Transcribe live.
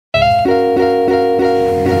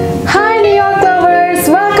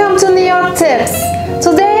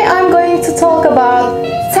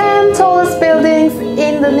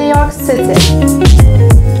York City.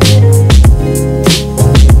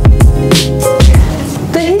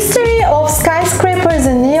 The history of skyscrapers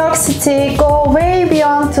in New York City go way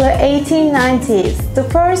beyond the 1890s. The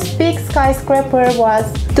first big skyscraper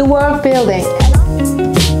was the Burj Building.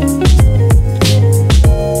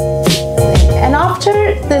 And after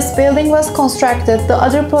this building was constructed, the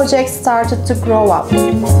other projects started to grow up.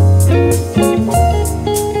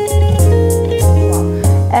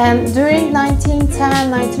 And during 1910,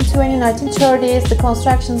 1920, 1930s, the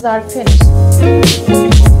constructions are finished.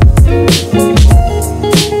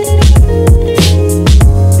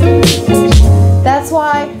 That's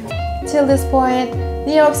why, till this point,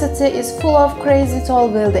 New York City is full of crazy tall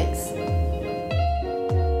buildings.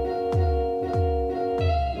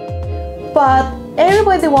 But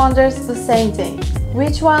everybody wonders the same thing.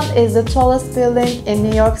 Which one is the tallest building in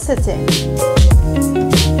New York City?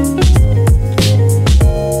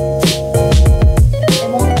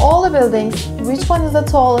 Among all the buildings, which one is the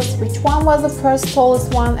tallest, which one was the first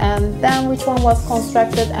tallest one, and then which one was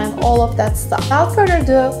constructed, and all of that stuff. Without further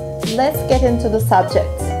ado, let's get into the subject.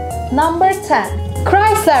 Number 10.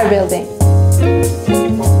 Chrysler Building.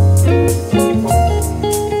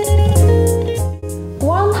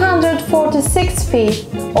 Feet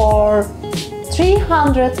or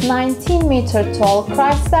 319 meter tall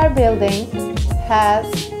Chrysler Building has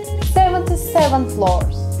 77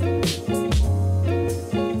 floors.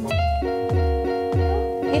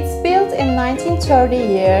 It's built in 1930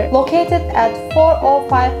 year, located at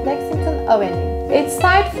 405 Lexington Avenue. It's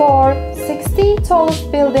tied for 16th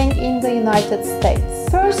tallest building in the United States.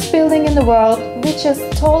 First building in the world which is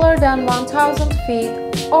taller than 1,000 feet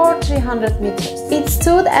or 300 meters. It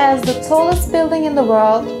stood as the tallest building in the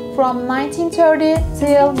world from 1930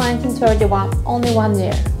 till 1931, only 1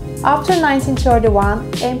 year. After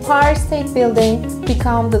 1931, Empire State Building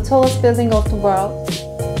became the tallest building of the world.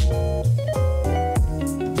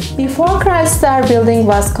 Before Chrysler Building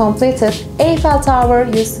was completed, Eiffel Tower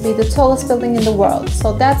used to be the tallest building in the world.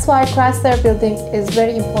 So that's why Chrysler Building is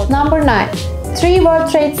very important. Number 9. World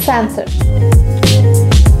Trade Center.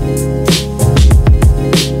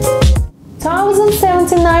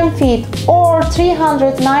 1,079 feet or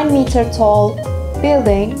 309 meter tall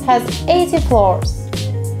building has 80 floors.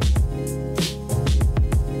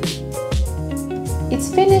 It's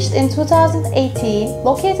finished in 2018,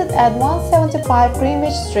 located at 175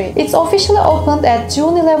 Greenwich Street. It's officially opened at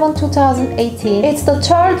June 11, 2018. It's the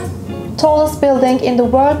third tallest building in the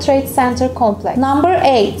World Trade Center complex. Number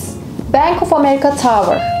 8. Bank of America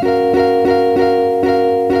Tower.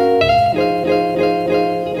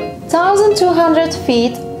 1,200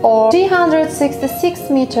 feet or 366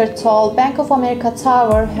 meter tall Bank of America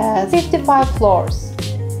Tower has 55 floors.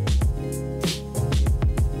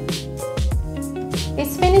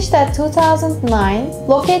 It's finished at 2009,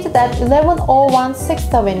 located at 1101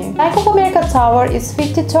 6th Avenue. Bank of America Tower is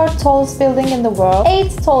 53rd tallest building in the world,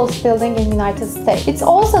 8th tallest building in the United States. It's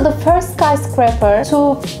also the first skyscraper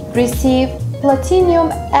to receive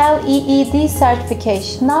Platinum LEED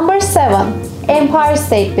certification. Number 7. Empire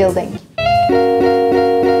State Building.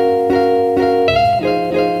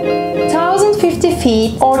 1,050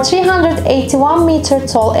 feet or 381 meter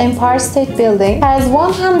tall Empire State Building has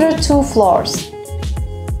 102 floors.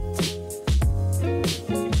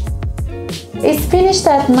 It's finished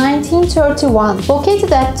at 1931,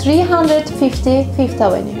 located at 350 Fifth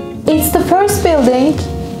Avenue. It's the first building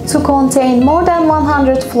to contain more than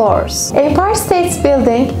 100 floors. Empire State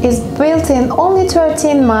Building is built in only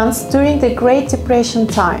 13 months during the Great Depression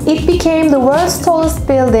time. It became the world's tallest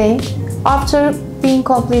building after being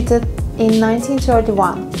completed in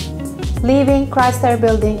 1931, leaving Chrysler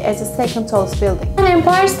Building as the second tallest building. And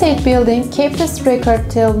Empire State Building kept this record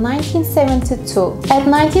till 1972. At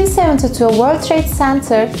 1972, World Trade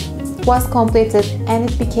Center was completed and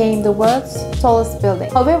it became the world's tallest building.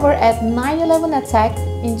 However, at 9/11 attack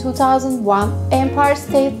in 2001, Empire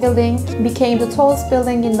State Building became the tallest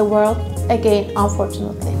building in the world again,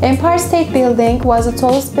 unfortunately. Empire State Building was the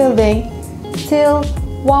tallest building till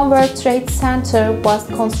One World Trade Center was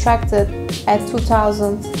constructed at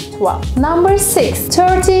 2012. Number 6.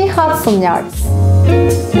 30 Hudson Yards.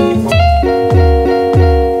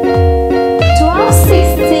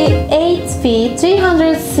 1268 feet,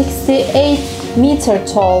 368 meter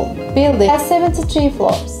tall building has 73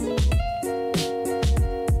 floors.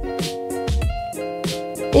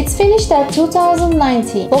 It's finished at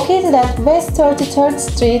 2019, located at West 33rd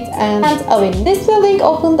Street and Avenue. This building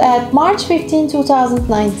opened at March 15,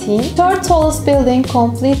 2019, third tallest building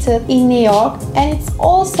completed in New York, and it's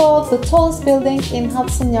also the tallest building in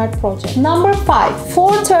Hudson Yards project. Number 5.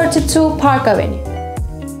 432 Park Avenue.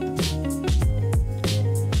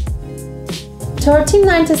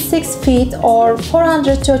 1396 feet or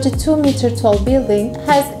 432 meter tall building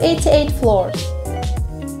has 88 floors.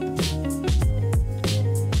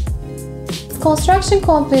 Construction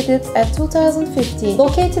completed at 2015,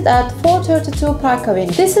 located at 432 Park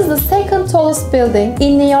Avenue. This is the second tallest building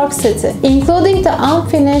in New York City, including the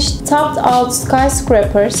unfinished topped-out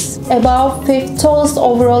skyscrapers, above 5th tallest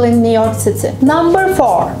overall in New York City. Number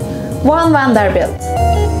 4. One Vanderblit.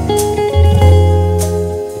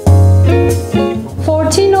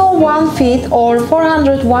 1401 feet or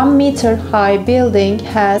 401 meter high building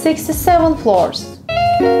has 67 floors.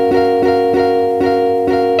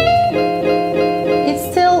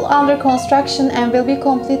 Under construction and will be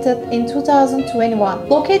completed in 2021.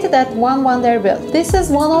 Located at One Vanderblit. This is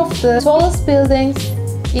one of the tallest buildings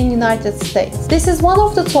in United States. This is one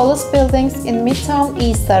of the tallest buildings in Midtown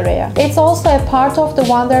East area. It's also a part of the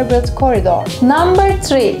Vanderbilt corridor. Number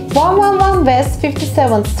 3. 111 West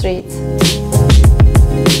 57th Street.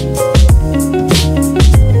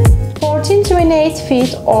 1428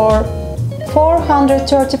 feet or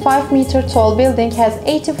 435 meter tall building has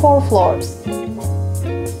 84 floors.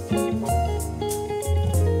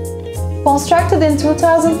 Constructed in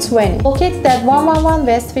 2020, located at 111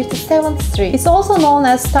 West 57th Street. It's also known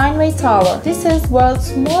as Steinway Tower. This is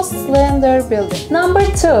world's most slender building. Number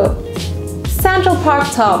 2. Central Park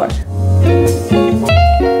Tower.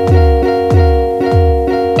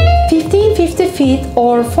 1550 feet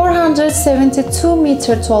or 472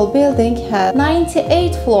 meter tall building has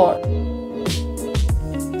 98 floors.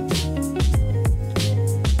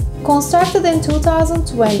 Constructed in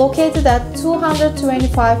 2020, located at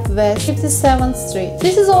 225 West 57th Street.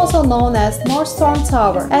 This is also known as North Storm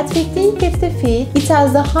Tower. At 1550 feet, it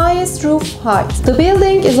has the highest roof height. The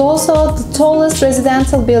building is also the tallest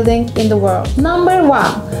residential building in the world. Number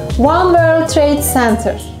 1. One World Trade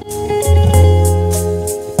Center.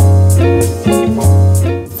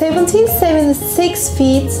 1776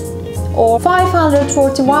 feet or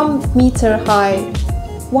 541 meter high.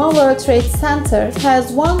 One World Trade Center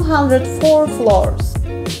has 104 floors.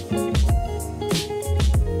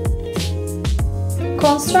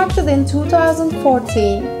 Constructed in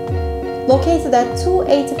 2014, located at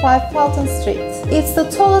 285 Fulton Street. It's the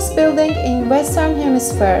tallest building in Western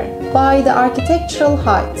Hemisphere by the architectural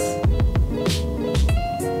height.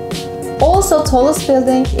 Also tallest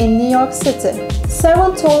building in New York City.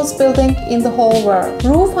 7th tallest building in the whole world.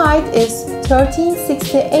 Roof height is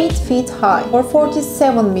 1368 feet high or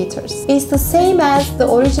 47 meters. It's the same as the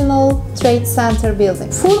original Trade Center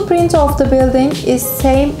building. Footprint of the building is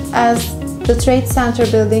same as the Trade Center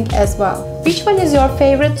building as well. Which one is your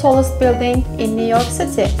favorite tallest building in New York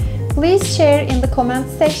City? Please share in the comment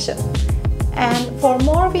section. And for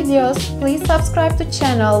more videos, please subscribe to the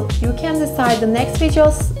channel. You can decide the next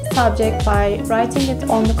video's subject by writing it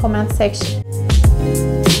on the comment section.